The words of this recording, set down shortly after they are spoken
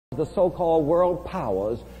the so-called world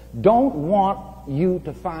powers don't want you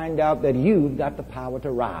to find out that you've got the power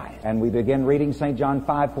to rise. And we begin reading St. John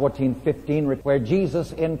 5:14-15, where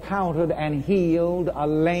Jesus encountered and healed a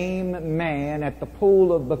lame man at the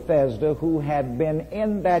pool of Bethesda who had been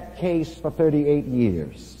in that case for 38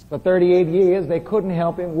 years. For 38 years, they couldn't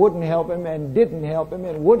help him, wouldn't help him, and didn't help him,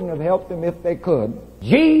 and wouldn't have helped him if they could.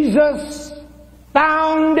 Jesus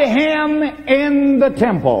found him in the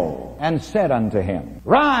temple and said unto him,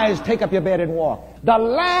 "Rise, take up your bed and walk." The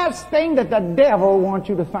last thing that the devil wants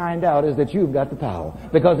you to find out is that you've got the power.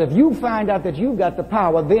 Because if you find out that you've got the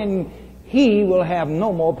power, then he will have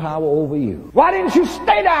no more power over you. Why didn't you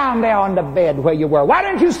stay down there on the bed where you were? Why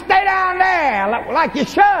didn't you stay down there like you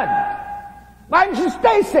should? Why didn't you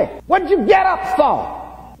stay sick? What did you get up for?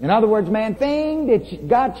 In other words, man, thing that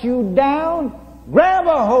got you down, grab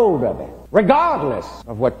a hold of it, regardless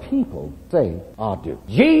of what people say or do.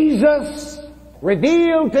 Jesus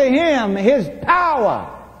revealed to him his power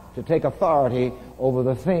to take authority over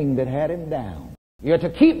the thing that had him down. You're to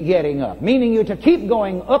keep getting up, meaning you're to keep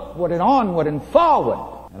going upward and onward and forward.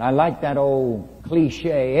 And I like that old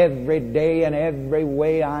cliche, every day and every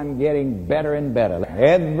way I'm getting better and better.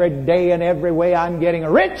 Every day and every way I'm getting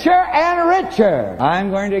richer and richer. I'm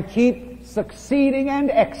going to keep succeeding and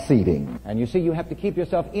exceeding. And you see, you have to keep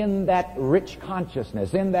yourself in that rich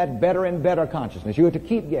consciousness, in that better and better consciousness. You have to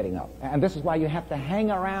keep getting up. And this is why you have to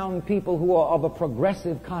hang around people who are of a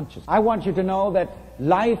progressive consciousness. I want you to know that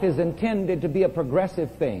life is intended to be a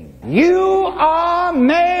progressive thing. You are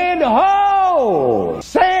made whole.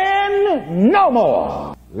 Sin no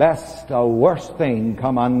more, lest a worse thing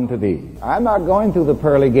come unto thee. I'm not going through the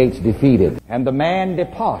pearly gates defeated. And the man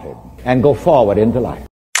departed and go forward into life.